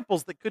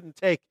disciples that couldn't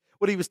take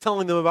what he was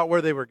telling them about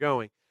where they were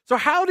going. So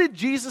how did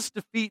Jesus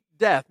defeat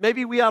death?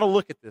 Maybe we ought to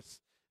look at this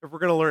if we're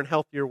going to learn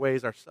healthier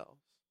ways ourselves.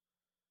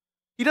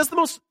 He does the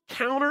most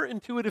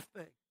counterintuitive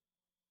thing.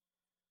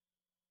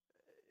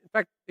 In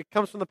fact, it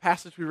comes from the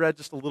passage we read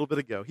just a little bit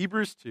ago,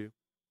 Hebrews 2,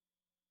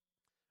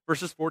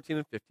 verses 14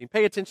 and 15.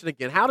 Pay attention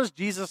again. How does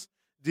Jesus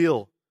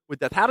deal with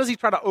death? How does he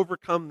try to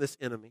overcome this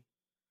enemy?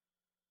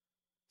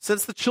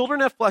 Since the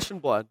children have flesh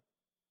and blood,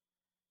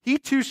 he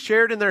too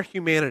shared in their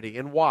humanity.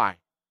 And why?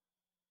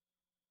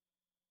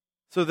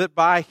 So that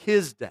by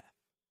his death,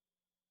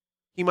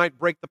 he might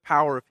break the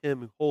power of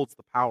him who holds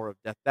the power of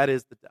death, that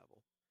is the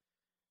devil,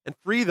 and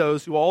free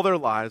those who all their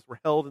lives were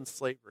held in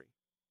slavery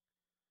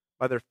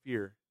by their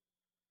fear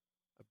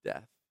of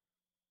death.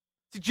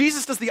 See,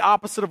 Jesus does the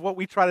opposite of what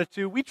we try to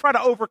do. We try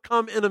to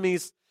overcome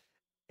enemies,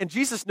 and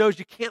Jesus knows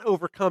you can't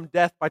overcome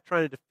death by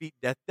trying to defeat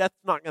death. Death's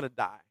not going to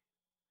die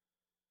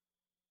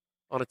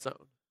on its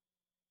own.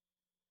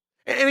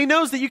 And he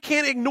knows that you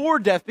can't ignore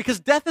death because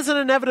death is an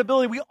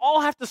inevitability. We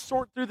all have to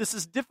sort through this,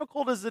 as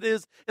difficult as it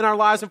is in our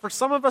lives. And for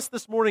some of us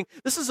this morning,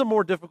 this is a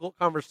more difficult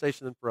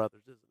conversation than for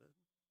others, isn't it?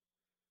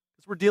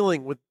 Because we're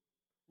dealing with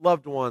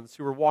loved ones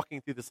who are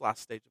walking through this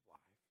last stage of life.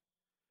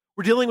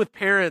 We're dealing with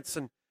parents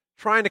and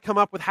trying to come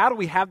up with how do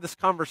we have this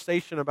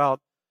conversation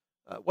about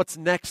what's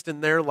next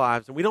in their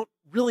lives. And we don't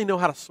really know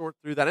how to sort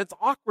through that. It's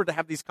awkward to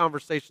have these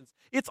conversations.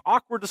 It's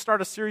awkward to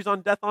start a series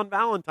on death on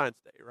Valentine's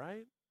Day,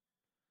 right?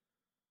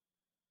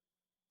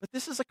 But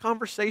this is a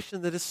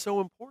conversation that is so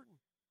important.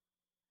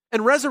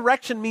 And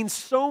resurrection means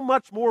so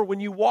much more when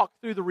you walk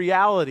through the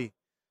reality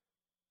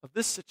of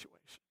this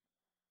situation.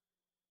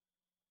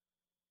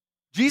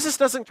 Jesus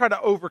doesn't try to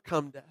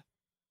overcome death.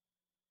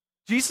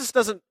 Jesus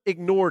doesn't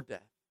ignore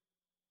death.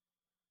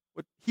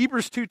 What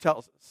Hebrews 2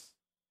 tells us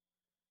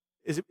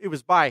is it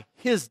was by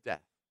his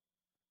death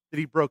that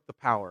he broke the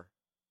power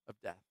of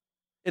death.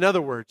 In other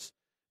words,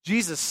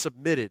 Jesus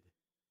submitted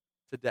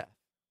to death.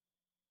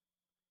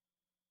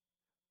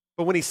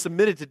 But when he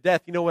submitted to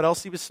death, you know what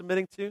else he was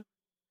submitting to?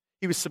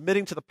 He was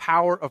submitting to the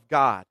power of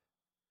God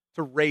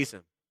to raise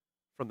him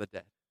from the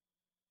dead.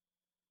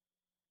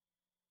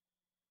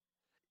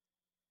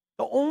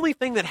 The only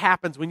thing that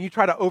happens when you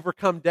try to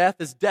overcome death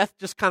is death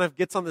just kind of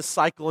gets on this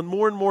cycle, and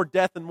more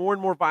death and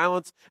more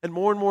violence and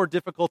more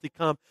difficulty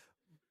come.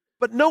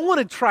 But no one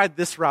had tried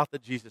this route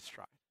that Jesus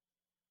tried.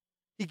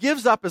 He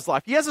gives up his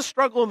life. He has a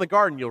struggle in the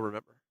garden, you'll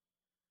remember.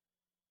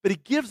 But he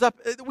gives up.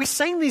 We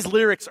sang these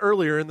lyrics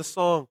earlier in the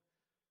song,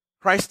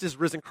 Christ is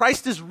risen.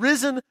 Christ is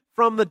risen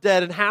from the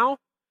dead. And how?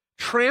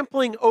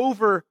 Trampling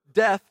over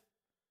death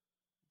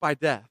by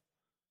death.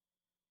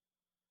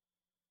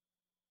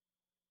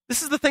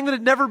 This is the thing that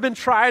had never been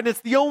tried, and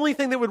it's the only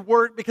thing that would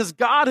work because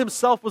God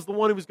himself was the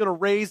one who was going to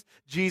raise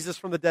Jesus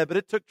from the dead, but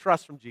it took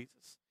trust from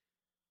Jesus.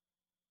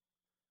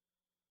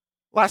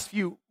 Last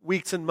few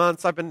weeks and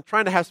months, I've been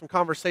trying to have some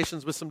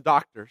conversations with some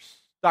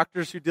doctors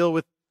who deal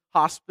with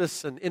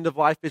hospice and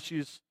end-of-life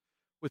issues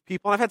with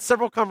people. And I've had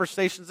several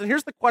conversations, and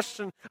here's the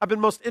question I've been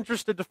most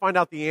interested to find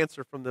out the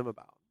answer from them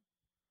about.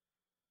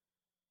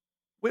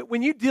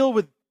 When you deal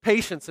with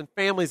patients and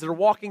families that are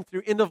walking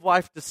through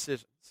end-of-life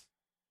decisions,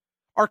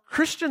 are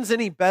Christians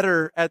any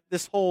better at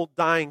this whole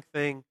dying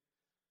thing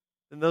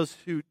than those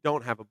who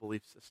don't have a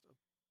belief system?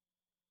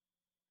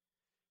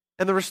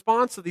 And the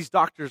response of these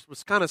doctors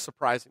was kind of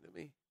surprising to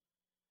me.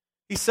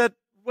 He said,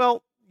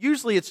 well,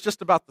 usually it's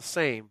just about the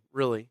same,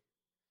 really.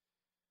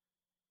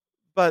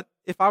 But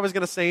if I was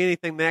going to say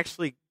anything, they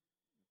actually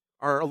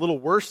are a little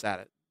worse at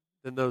it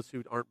than those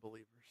who aren't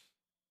believers.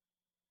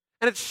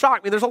 And it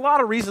shocked me. There's a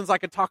lot of reasons I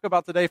could talk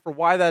about today for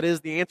why that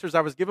is, the answers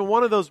I was given.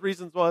 One of those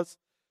reasons was,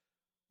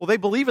 well, they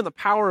believe in the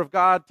power of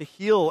God to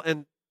heal,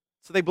 and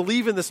so they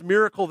believe in this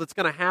miracle that's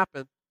going to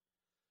happen.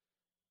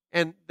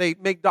 And they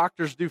make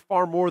doctors do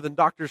far more than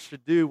doctors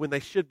should do when they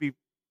should be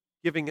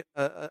giving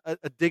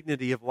a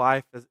dignity of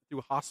life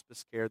through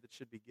hospice care that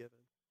should be given.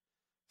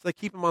 So they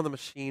keep them on the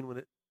machine when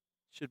it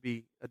should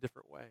be a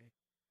different way.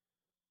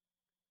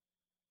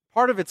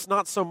 Part of it's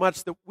not so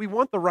much that we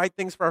want the right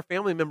things for our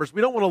family members.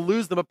 We don't want to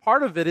lose them. But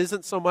part of it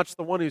isn't so much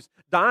the one who's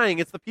dying.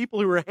 It's the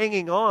people who are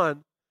hanging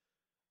on,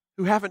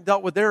 who haven't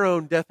dealt with their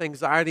own death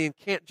anxiety and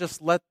can't just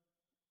let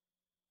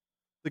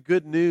the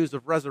good news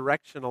of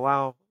resurrection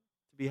allow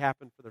to be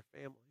happen for their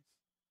families.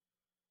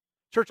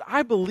 Church,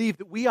 I believe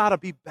that we ought to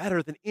be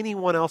better than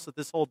anyone else at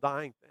this whole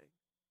dying thing.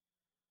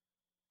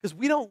 Because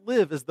we don't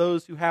live as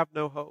those who have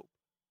no hope.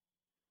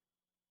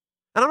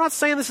 And I'm not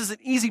saying this is an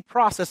easy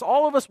process.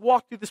 All of us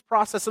walk through this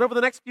process, and over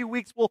the next few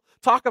weeks, we'll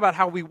talk about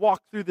how we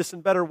walk through this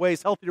in better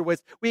ways, healthier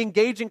ways. We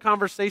engage in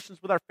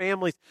conversations with our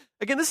families.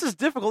 Again, this is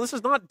difficult. This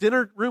is not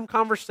dinner room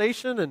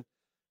conversation, and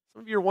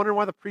some of you are wondering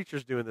why the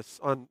preacher's doing this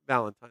on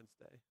Valentine's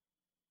Day.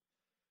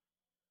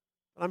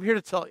 But I'm here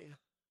to tell you,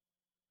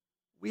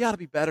 we ought to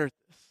be better at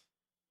this.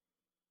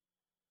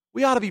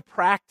 We ought to be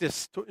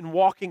practiced in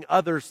walking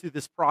others through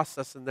this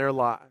process in their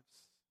lives.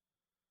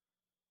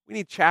 We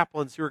need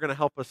chaplains who are going to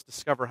help us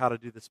discover how to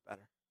do this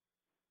better.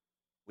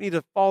 We need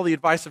to follow the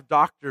advice of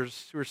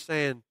doctors who are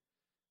saying,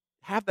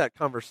 have that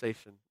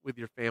conversation with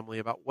your family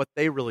about what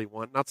they really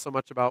want, not so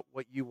much about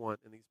what you want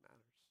in these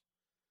matters.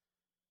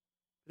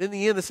 But in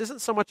the end, this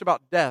isn't so much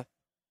about death.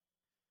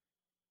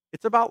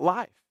 It's about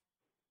life.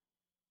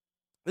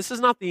 This is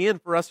not the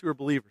end for us who are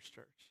believers,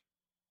 church.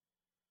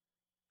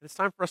 And it's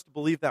time for us to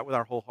believe that with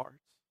our whole hearts.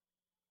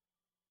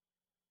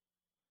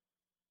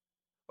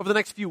 Over the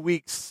next few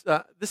weeks,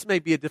 this may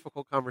be a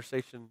difficult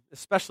conversation,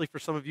 especially for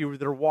some of you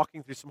that are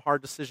walking through some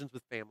hard decisions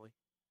with family.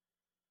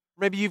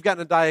 Maybe you've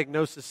gotten a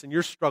diagnosis and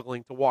you're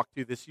struggling to walk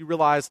through this. You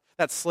realize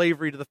that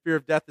slavery to the fear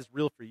of death is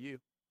real for you.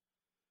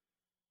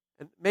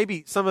 And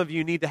maybe some of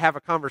you need to have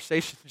a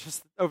conversation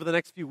just over the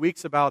next few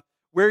weeks about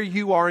where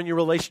you are in your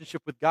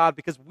relationship with God,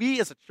 because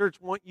we as a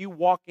church want you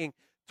walking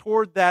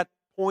toward that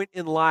point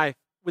in life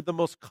with the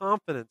most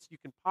confidence you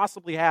can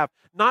possibly have,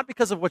 not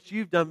because of what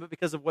you've done, but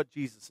because of what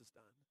Jesus has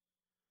done.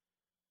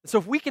 And so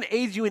if we can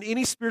aid you in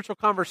any spiritual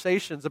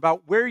conversations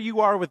about where you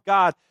are with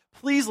God,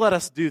 please let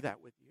us do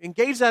that with you.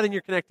 Engage that in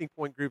your connecting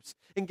point groups.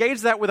 Engage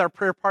that with our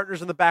prayer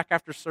partners in the back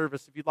after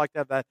service if you'd like to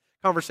have that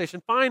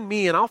conversation. Find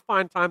me and I'll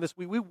find time this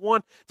week. We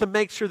want to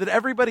make sure that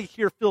everybody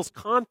here feels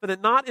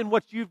confident, not in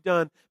what you've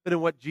done, but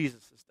in what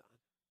Jesus has done.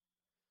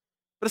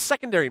 But a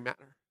secondary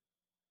matter.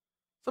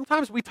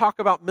 Sometimes we talk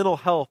about mental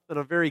health in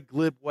a very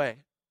glib way.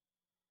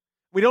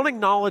 We don't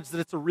acknowledge that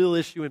it's a real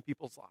issue in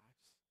people's lives.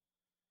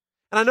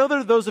 And I know there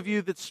are those of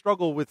you that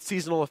struggle with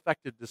seasonal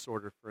affective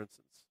disorder, for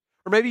instance.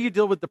 Or maybe you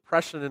deal with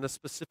depression in a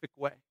specific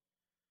way.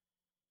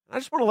 And I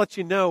just want to let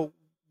you know,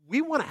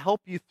 we want to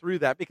help you through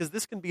that because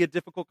this can be a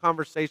difficult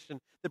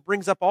conversation that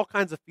brings up all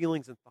kinds of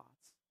feelings and thoughts.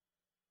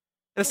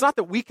 And it's not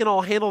that we can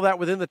all handle that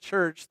within the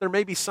church. There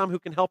may be some who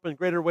can help in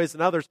greater ways than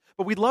others,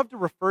 but we'd love to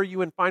refer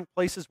you and find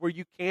places where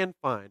you can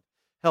find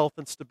health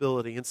and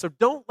stability. And so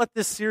don't let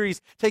this series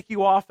take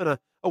you off in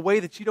a way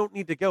that you don't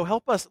need to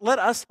go. Let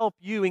us help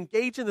you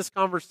engage in this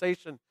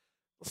conversation.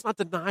 Let's not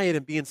deny it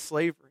and be in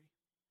slavery.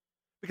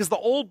 Because the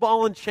old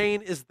ball and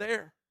chain is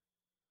there.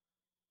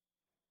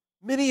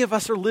 Many of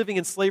us are living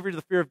in slavery to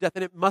the fear of death,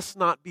 and it must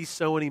not be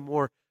so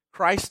anymore.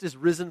 Christ is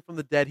risen from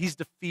the dead. He's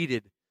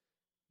defeated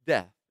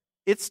death.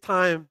 Its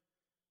time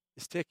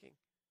is ticking.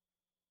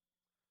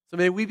 So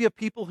may we be a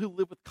people who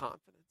live with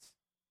confidence.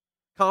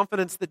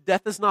 Confidence that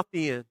death is not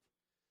the end.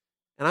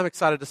 And I'm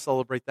excited to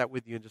celebrate that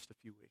with you in just a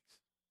few weeks.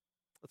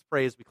 Let's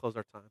pray as we close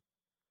our time.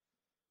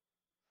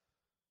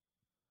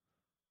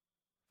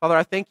 Father,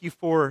 I thank you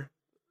for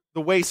the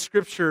way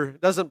Scripture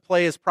doesn't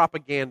play as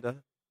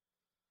propaganda.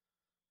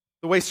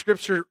 The way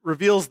Scripture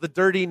reveals the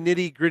dirty,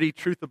 nitty-gritty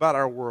truth about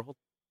our world.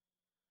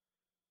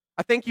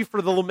 I thank you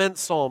for the lament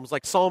psalms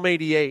like Psalm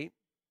 88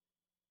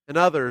 and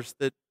others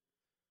that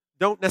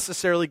don't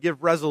necessarily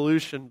give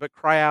resolution, but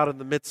cry out in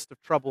the midst of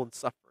trouble and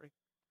suffering.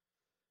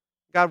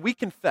 God, we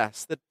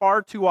confess that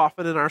far too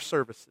often in our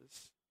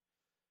services,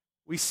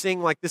 we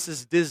sing like this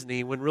is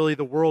Disney when really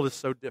the world is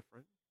so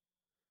different.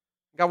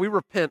 God, we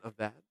repent of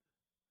that.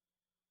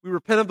 We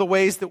repent of the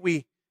ways that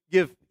we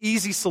give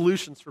easy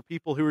solutions for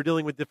people who are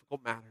dealing with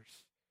difficult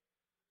matters.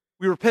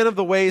 We repent of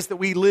the ways that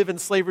we live in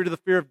slavery to the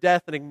fear of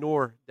death and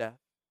ignore death.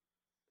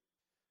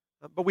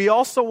 But we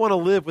also want to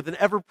live with an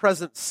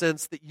ever-present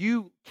sense that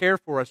you care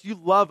for us, you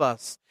love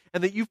us,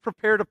 and that you've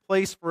prepared a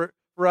place for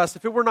us.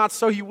 If it were not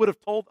so, you would have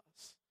told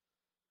us.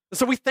 And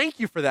so we thank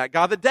you for that,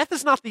 God, that death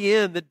is not the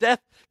end, that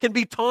death can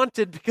be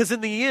taunted because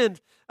in the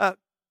end,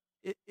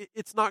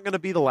 it's not going to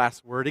be the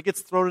last word. It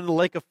gets thrown in the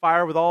lake of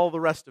fire with all the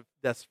rest of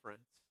death's friends.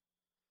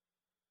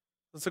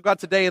 And so God,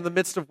 today in the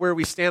midst of where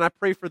we stand, I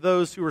pray for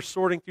those who are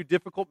sorting through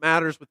difficult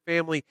matters with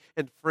family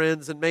and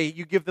friends, and may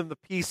you give them the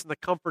peace and the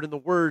comfort and the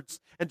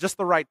words and just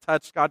the right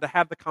touch, God, to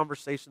have the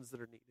conversations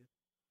that are needed.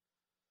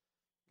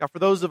 God, for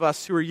those of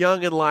us who are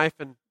young in life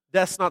and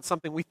death's not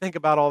something we think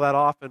about all that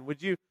often,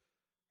 would you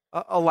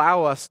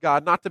allow us,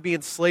 God, not to be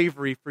in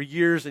slavery for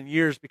years and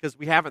years because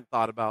we haven't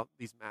thought about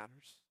these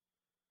matters.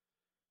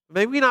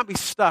 May we not be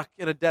stuck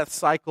in a death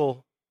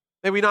cycle.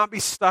 May we not be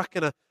stuck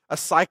in a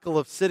cycle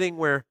of sitting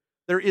where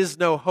there is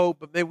no hope,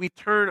 but may we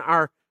turn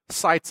our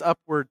sights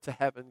upward to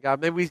heaven,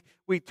 God. May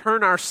we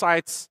turn our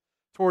sights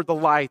toward the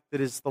light that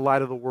is the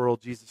light of the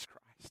world, Jesus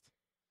Christ.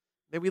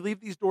 May we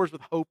leave these doors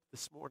with hope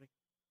this morning.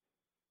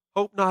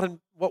 Hope not in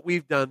what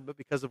we've done, but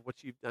because of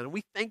what you've done. And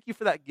we thank you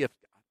for that gift,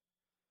 God.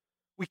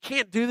 We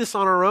can't do this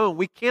on our own.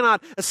 We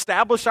cannot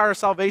establish our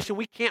salvation.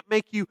 We can't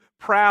make you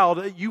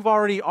proud. You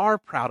already are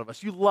proud of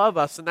us. You love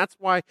us, and that's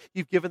why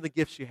you've given the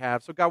gifts you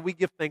have. So, God, we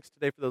give thanks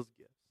today for those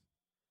gifts,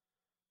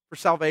 for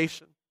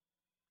salvation,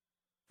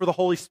 for the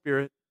Holy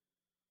Spirit,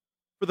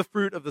 for the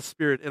fruit of the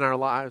Spirit in our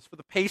lives, for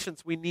the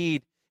patience we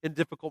need in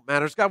difficult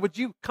matters. God, would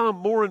you come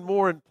more and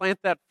more and plant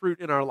that fruit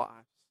in our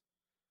lives?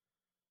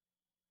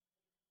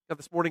 God,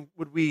 this morning,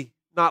 would we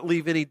not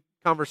leave any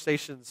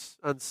conversations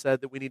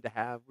unsaid that we need to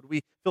have? Would we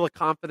feel a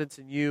confidence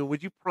in you?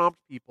 Would you prompt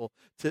people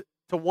to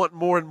want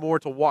more and more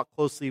to walk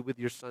closely with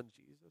your Son,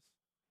 Jesus?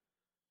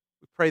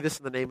 We pray this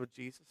in the name of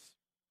Jesus.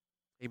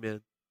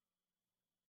 Amen.